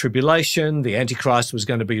the Great Tribulation. The Antichrist was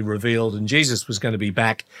going to be revealed, and Jesus was going to be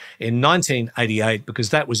back in 1988, because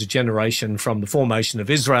that was a generation from the formation of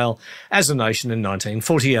Israel as a nation in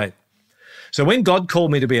 1948. So when God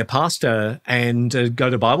called me to be a pastor and go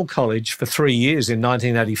to Bible college for 3 years in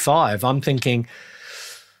 1985, I'm thinking,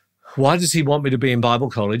 why does he want me to be in Bible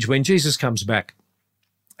college when Jesus comes back?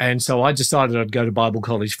 And so I decided I'd go to Bible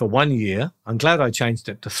college for 1 year. I'm glad I changed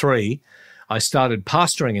it to 3. I started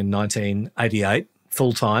pastoring in 1988,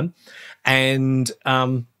 full-time, and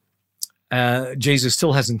Jesus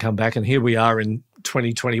still hasn't come back, and here we are in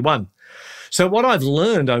 2021. So what I've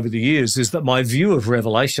learned over the years is that my view of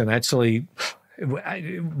Revelation actually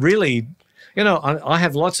really, I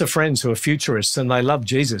have lots of friends who are futurists and they love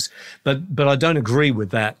Jesus, but I don't agree with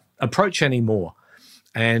that approach anymore.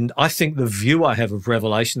 And I think the view I have of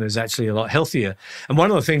Revelation is actually a lot healthier. And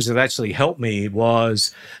one of the things that actually helped me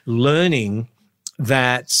was learning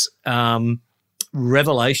that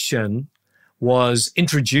Revelation was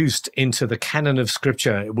introduced into the canon of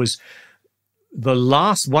Scripture. It was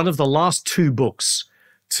one of the last 2 books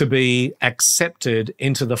to be accepted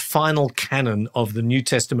into the final canon of the New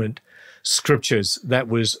Testament Scriptures. That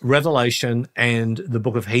was Revelation and the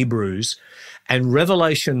book of Hebrews. And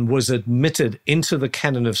Revelation was admitted into the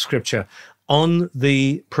canon of Scripture on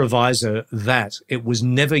the proviso that it was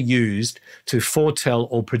never used to foretell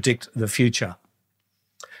or predict the future.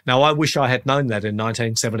 Now, I wish I had known that in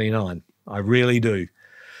 1979. I really do.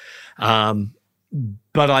 But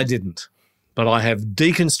I didn't. But I have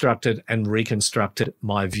deconstructed and reconstructed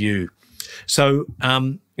my view. So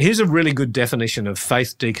here's a really good definition of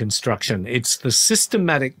faith deconstruction. It's the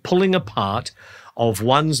systematic pulling apart of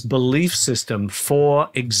one's belief system for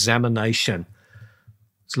examination.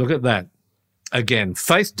 Let's look at that. Again,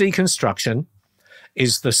 faith deconstruction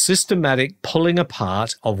is the systematic pulling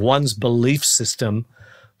apart of one's belief system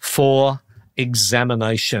for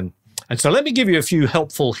examination. And so let me give you a few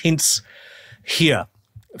helpful hints here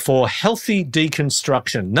for healthy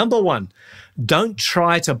deconstruction. Number 1, don't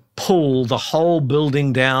try to pull the whole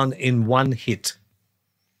building down in one hit.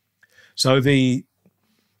 So the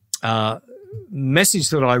message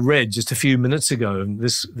that I read just a few minutes ago,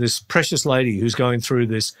 this precious lady who's going through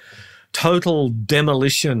this total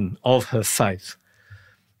demolition of her faith,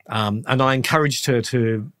 and I encouraged her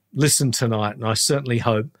to listen tonight, and I certainly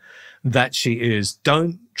hope that she is.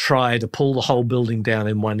 Don't try to pull the whole building down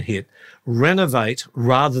in one hit. Renovate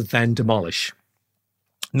rather than demolish.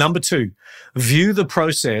 Number 2, view the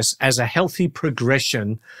process as a healthy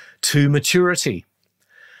progression to maturity.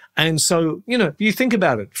 And so, you think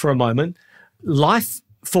about it for a moment. Life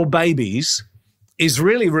for babies is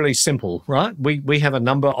really, really simple, right? We have a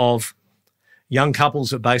number of young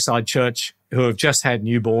couples at Bayside Church who have just had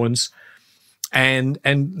newborns, and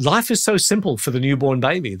life is so simple for the newborn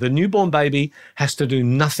baby. The newborn baby has to do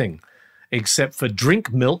nothing except for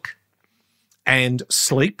drink milk and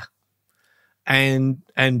sleep and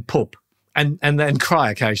poop and then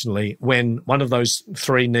cry occasionally when one of those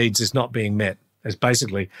 3 needs is not being met. It's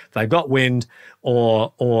basically they've got wind,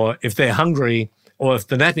 or if they're hungry, or if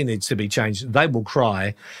the nappy needs to be changed, they will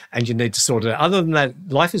cry and you need to sort it out. Other than that,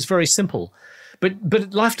 life is very simple.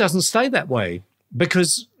 But life doesn't stay that way,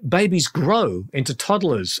 because babies grow into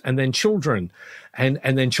toddlers and then children, and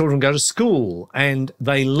then children go to school and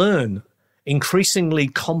they learn increasingly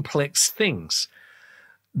complex things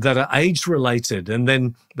that are age-related, and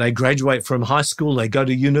then they graduate from high school, they go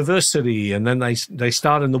to university, and then they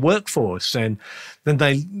start in the workforce, and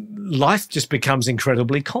then life just becomes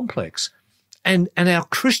incredibly complex. And our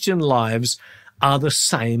Christian lives are the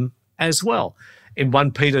same as well. In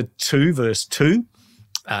 1 Peter 2, verse 2,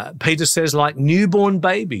 Peter says, like newborn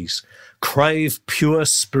babies, crave pure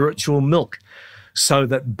spiritual milk, so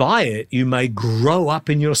that by it you may grow up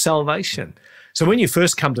in your salvation. So when you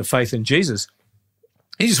first come to faith in Jesus,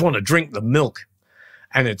 you just want to drink the milk,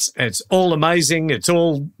 and it's all amazing, it's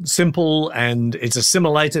all simple, and it's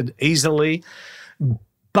assimilated easily.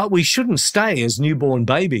 But we shouldn't stay as newborn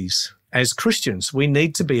babies. As Christians, we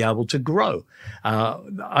need to be able to grow.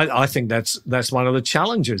 I think that's one of the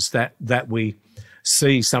challenges that we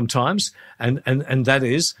see sometimes, and that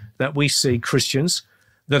is that we see Christians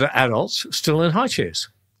that are adults still in high chairs.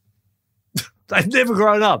 They've never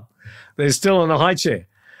grown up. They're still in a high chair.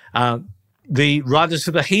 The writer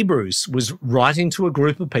to the Hebrews was writing to a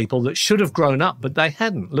group of people that should have grown up, but they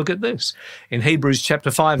hadn't. Look at this in Hebrews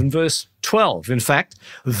chapter 5 and verse 12. In fact,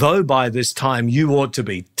 though by this time you ought to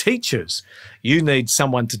be teachers, you need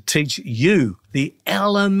someone to teach you the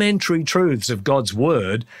elementary truths of God's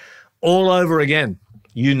word all over again.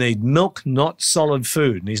 You need milk, not solid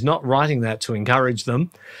food. And he's not writing that to encourage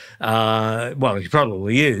them. Well, he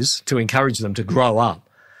probably is, to encourage them to grow up.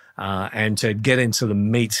 And to get into the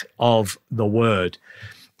meat of the word.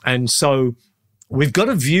 And so we've got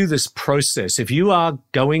to view this process. If you are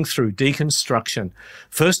going through deconstruction,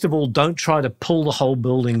 first of all, don't try to pull the whole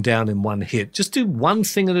building down in one hit. Just do one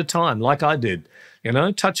thing at a time, like I did.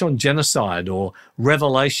 Touch on genocide or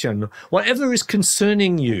Revelation, whatever is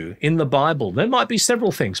concerning you in the Bible. There might be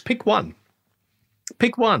several things. Pick one.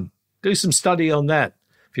 Pick one. Do some study on that.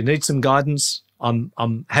 If you need some guidance,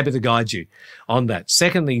 I'm happy to guide you on that.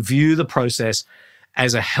 Secondly, view the process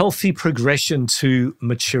as a healthy progression to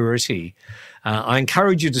maturity. I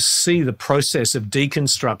encourage you to see the process of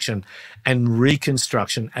deconstruction and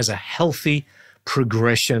reconstruction as a healthy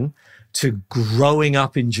progression to growing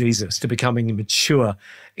up in Jesus, to becoming mature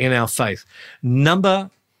in our faith. Number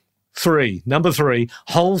three,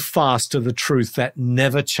 hold fast to the truth that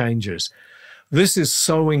never changes. This is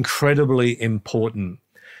so incredibly important.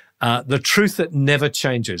 The truth that never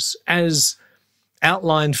changes, as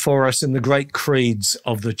outlined for us in the great creeds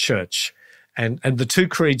of the church. And the two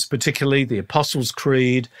creeds, particularly the Apostles'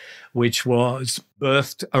 Creed, which was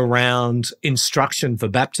birthed around instruction for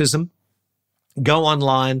baptism. Go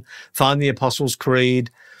online, find the Apostles'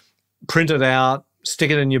 Creed, print it out,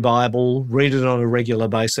 stick it in your Bible, read it on a regular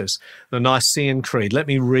basis. The Nicene Creed, let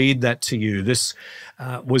me read that to you. This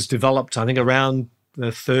was developed, I think, around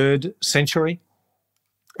the 3rd century.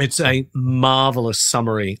 It's a marvelous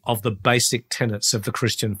summary of the basic tenets of the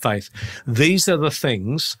Christian faith. These are the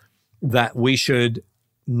things that we should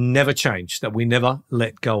never change, that we never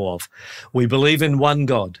let go of. We believe in one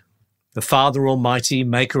God, the Father Almighty,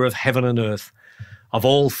 maker of heaven and earth, of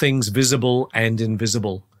all things visible and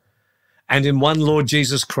invisible, and in one Lord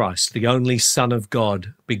Jesus Christ, the only Son of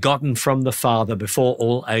God, begotten from the Father before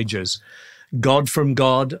all ages, God from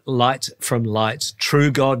God, light from light, true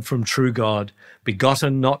God from true God,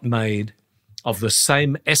 begotten, not made, of the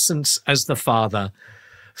same essence as the Father.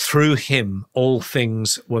 Through him all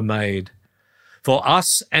things were made. For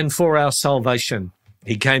us and for our salvation,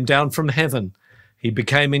 he came down from heaven. He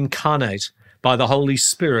became incarnate by the Holy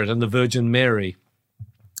Spirit and the Virgin Mary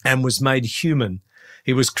and was made human.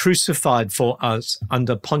 He was crucified for us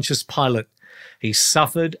under Pontius Pilate. He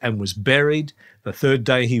suffered and was buried. The 3rd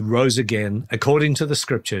day he rose again, according to the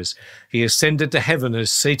Scriptures. He ascended to heaven and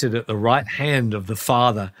is seated at the right hand of the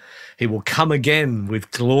Father. He will come again with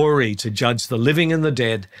glory to judge the living and the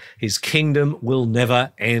dead. His kingdom will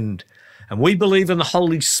never end. And we believe in the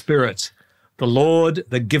Holy Spirit, the Lord,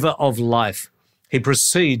 the giver of life. He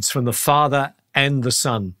proceeds from the Father and the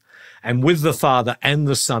Son, and with the Father and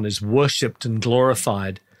the Son is worshipped and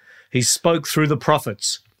glorified. He spoke through the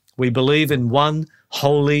prophets. We believe in one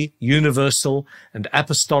holy, universal, and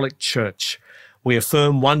apostolic church. We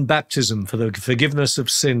affirm one baptism for the forgiveness of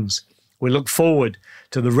sins. We look forward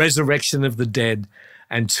to the resurrection of the dead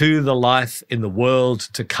and to the life in the world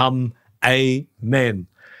to come. Amen.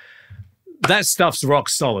 That stuff's rock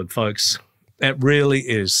solid, folks. It really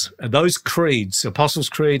is. Those creeds, Apostles'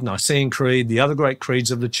 Creed, Nicene Creed, the other great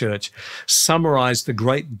creeds of the church, summarize the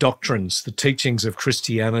great doctrines, the teachings of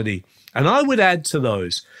Christianity. And I would add to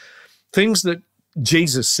those things that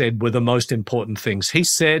Jesus said were the most important things. He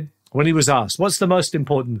said, when he was asked, what's the most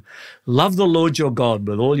important? Love the Lord your God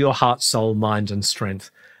with all your heart, soul, mind, and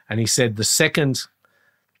strength. And he said the second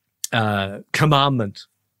commandment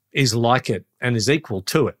is like it and is equal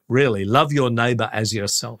to it, really. Love your neighbor as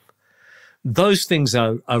yourself. Those things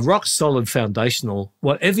are rock solid, foundational.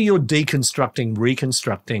 Whatever you're deconstructing,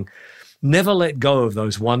 reconstructing, never let go of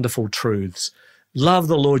those wonderful truths. Love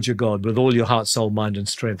the Lord your God with all your heart, soul, mind, and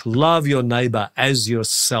strength. Love your neighbor as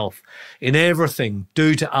yourself. In everything,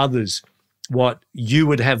 do to others what you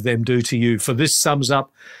would have them do to you. For this sums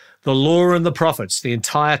up the law and the prophets, the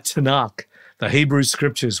entire Tanakh, the Hebrew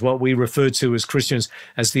scriptures, what we refer to as Christians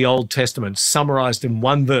as the Old Testament, summarized in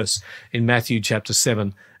one verse in Matthew chapter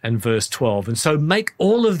 7 and verse 12. And so make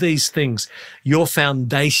all of these things your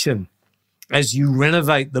foundation as you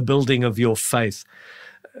renovate the building of your faith.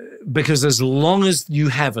 Because as long as you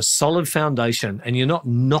have a solid foundation and you're not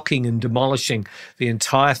knocking and demolishing the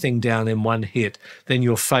entire thing down in one hit, then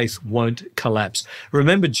your faith won't collapse.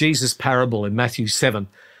 Remember Jesus' parable in Matthew 7,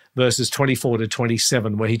 verses 24 to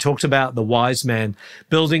 27, where he talked about the wise man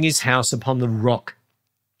building his house upon the rock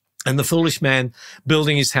and the foolish man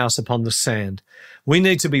building his house upon the sand. We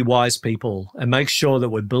need to be wise people and make sure that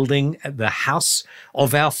we're building the house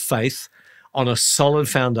of our faith on a solid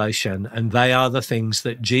foundation, and they are the things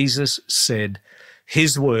that Jesus said,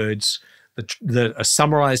 his words that are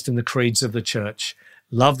summarized in the creeds of the church.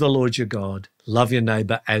 Love the Lord your God, love your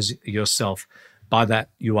neighbor as yourself. By that,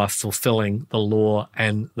 you are fulfilling the law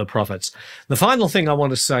and the prophets. The final thing I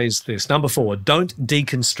want to say is this. Number 4, don't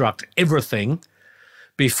deconstruct everything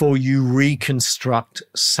before you reconstruct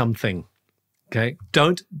something. Okay?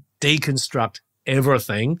 Don't deconstruct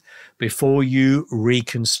everything before you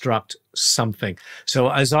reconstruct something. So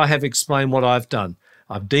as I have explained what I've done,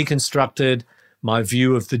 I've deconstructed my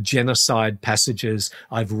view of the genocide passages.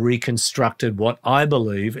 I've reconstructed what I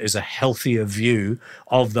believe is a healthier view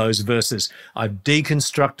of those verses. I've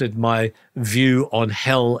deconstructed my view on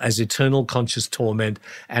hell as eternal conscious torment,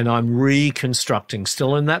 and I'm reconstructing,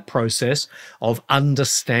 still in that process of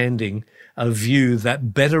understanding a view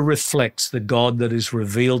that better reflects the God that is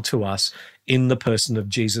revealed to us in the person of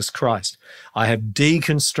Jesus Christ. I have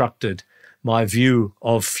deconstructed my view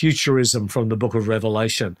of futurism from the book of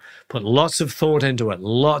Revelation, put lots of thought into it,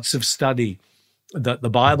 lots of study, that the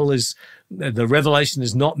Revelation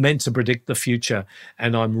is not meant to predict the future,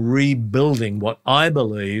 and I'm rebuilding what I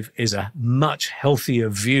believe is a much healthier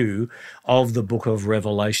view of the book of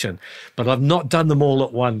Revelation. But I've not done them all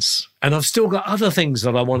at once, and I've still got other things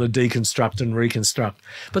that I want to deconstruct and reconstruct,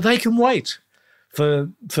 but they can wait for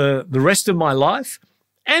the rest of my life.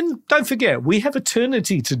 And don't forget, we have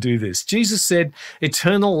eternity to do this. Jesus said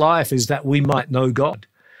eternal life is that we might know God.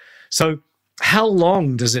 So how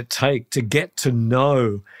long does it take to get to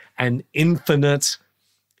know an infinite,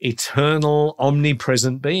 eternal,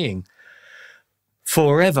 omnipresent being?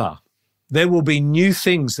 Forever. There will be new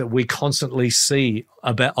things that we constantly see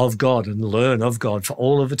of God and learn of God for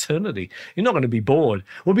all of eternity. You're not going to be bored.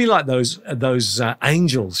 We'll be like those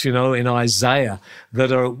angels, in Isaiah,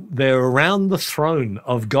 they're around the throne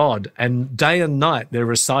of God, and day and night they're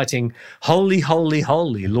reciting, "Holy, holy,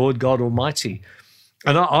 holy, Lord God Almighty."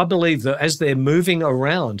 And I believe that as they're moving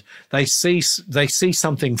around, they see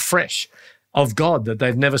something fresh of God that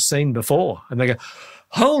they've never seen before, and they go,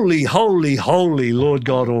 "Holy, holy, holy, Lord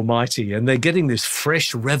God Almighty." And they're getting this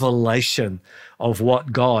fresh revelation of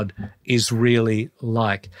what God is really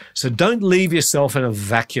like. So don't leave yourself in a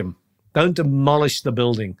vacuum. Don't demolish the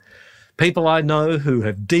building. People I know who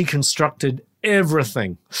have deconstructed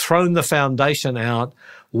everything, thrown the foundation out,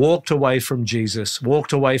 walked away from Jesus,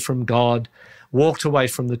 walked away from God, walked away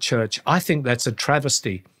from the church. I think that's a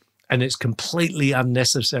travesty, and it's completely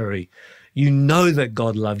unnecessary. You know that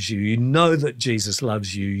God loves you. You know that Jesus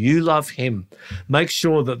loves you. You love him. Make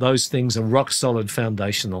sure that those things are rock solid,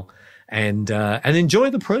 foundational, and enjoy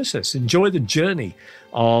the process. Enjoy the journey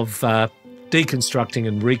of deconstructing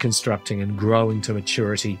and reconstructing and growing to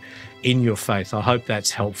maturity in your faith. I hope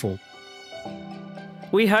that's helpful.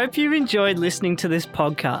 We hope you've enjoyed listening to this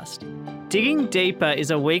podcast. Digging Deeper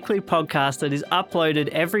is a weekly podcast that is uploaded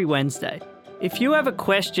every Wednesday. If you have a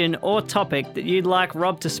question or topic that you'd like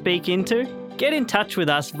Rob to speak into, get in touch with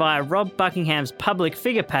us via Rob Buckingham's public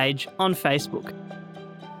figure page on Facebook.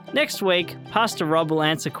 Next week, Pastor Rob will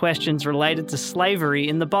answer questions related to slavery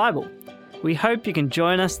in the Bible. We hope you can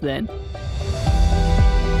join us then.